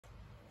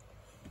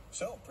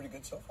So, pretty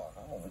good so far,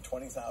 huh? Over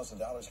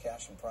 $20,000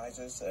 cash and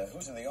prizes.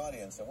 Who's in the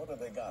audience, and what do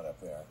they got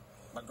up there?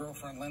 My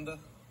girlfriend, Linda.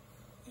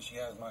 She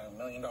has my $1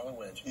 million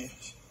wedge.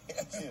 Yes,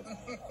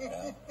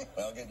 yeah.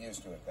 Well, get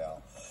used to it,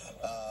 pal.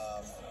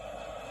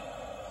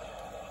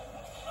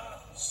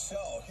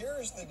 So,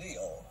 here's the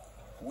deal.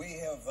 We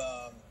have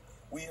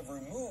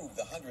removed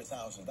the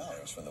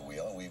 $100,000 from the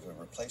wheel, and we've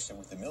replaced it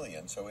with the $1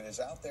 million. So it is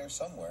out there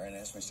somewhere. And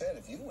as we said,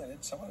 if you win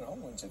it, someone at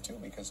home wins it too,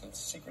 because it's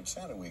Secret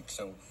Santa Week.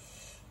 So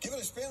give it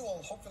a spin.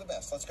 We'll hope for the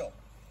best. Let's go.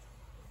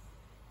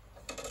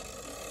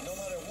 No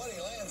matter what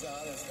he lands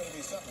on, it's going to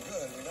be something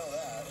good. We know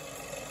that.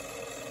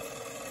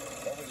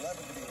 But we'd love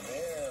it to be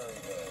very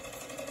good.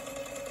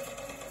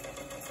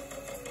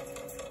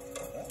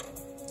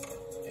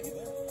 Get you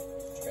there?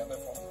 Did you grab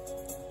that for me?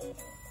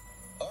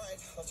 All right,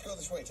 let's go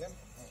this way, Tim.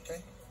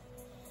 Okay.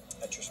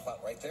 That's your spot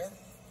right there.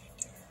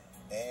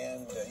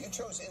 And you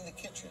chose in the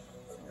kitchen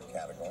for your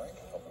category.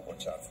 Hope it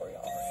works out for you.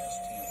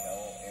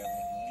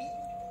 RSTLME.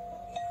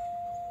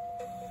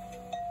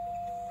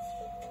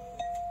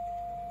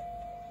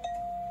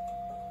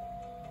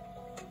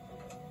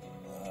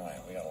 All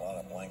right, we got a lot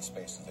of blank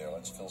spaces there.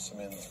 Let's fill some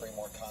in. 3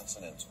 more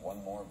consonants,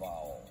 1 more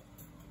vowel.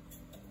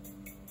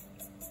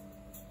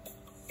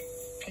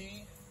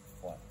 P,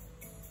 1.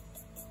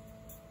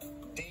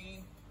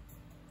 D,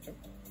 2.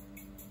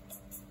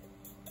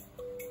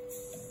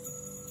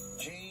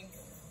 G,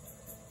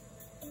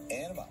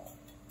 and a vowel.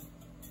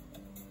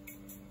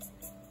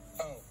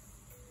 O.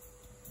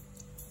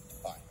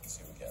 All right, let's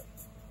see what we get.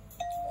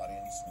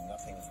 Audience,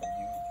 nothing from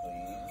you,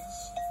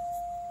 please.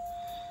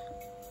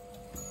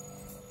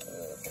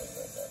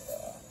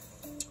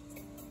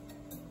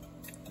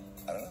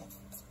 I don't know.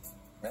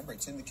 Remember,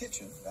 it's in the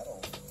kitchen.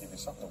 That'll give you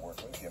something to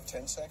work with. You have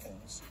 10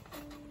 seconds.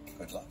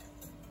 Good luck.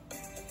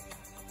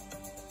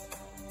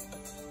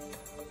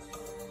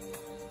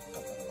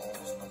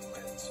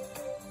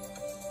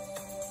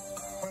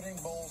 Putting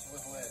bowls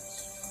with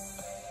lids.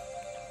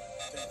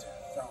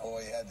 Oh,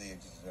 you had the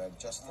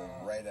just the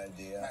right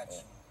idea.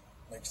 Match.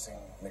 Mixing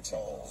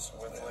bowls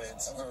with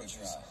lids. That was a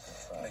good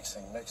try.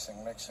 Mixing.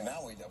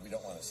 Now we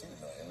don't want to see the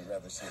million. We'd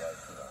rather see, like,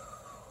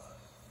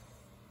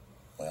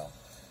 well,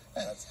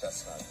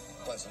 that's not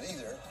pleasant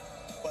either.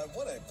 But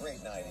what a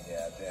great night he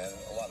had, and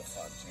a lot of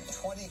fun too.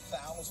 $20,750.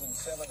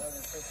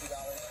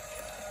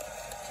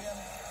 Jim,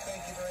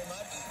 thank you very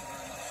much.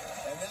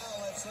 And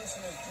now let's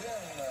listen as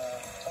Jim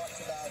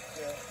talks about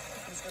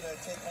who's going to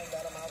take home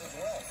that amount as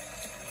well.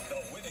 The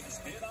winning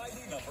spin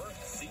ID number,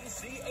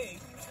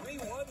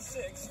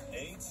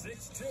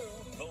 CC8316862,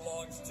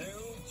 belongs to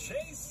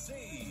Chase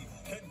C.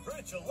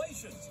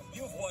 Congratulations!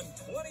 You've won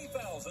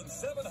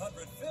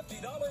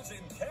 $20,750 in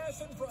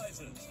cash and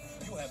prizes.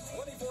 You have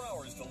 24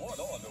 hours to log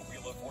on to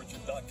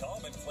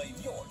WheelOfFortune.com and claim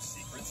your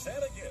Secret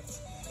Santa gifts.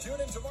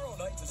 Tune in tomorrow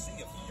night to see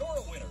if you're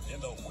a winner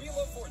in the Wheel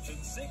of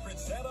Fortune Secret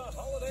Santa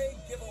Holiday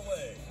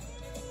Giveaway.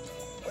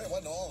 Well, it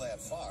wasn't all that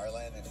far. I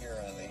landed here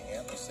on the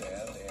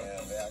ampersand,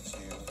 and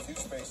actually a few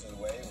spaces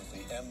away was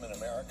the M in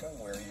America,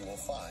 where you will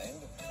find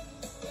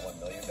the $1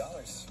 million.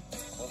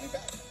 We'll be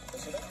back.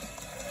 Let's do that.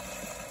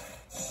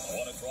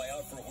 Want to try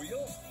out for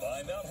Wheel?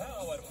 Find out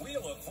how at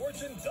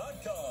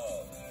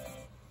WheelOfFortune.com.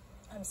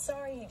 I'm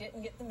sorry he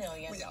didn't get the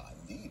million. Well, yeah,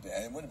 indeed.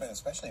 And it would have been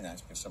especially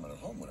nice because someone at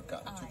home would have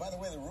gotten it too. By the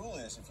way, the rule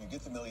is if you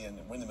get the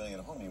million, win the million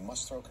at home, you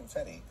must throw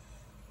confetti.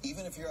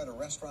 Even if you're at a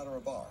restaurant or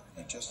a bar,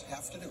 you just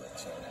have to do it.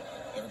 So,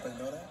 everybody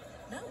know that?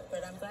 No,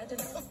 but I'm glad to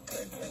know.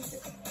 Good, thank you.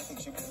 I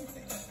think she would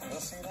be. We'll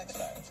see you next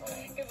time.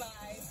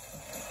 Goodbye.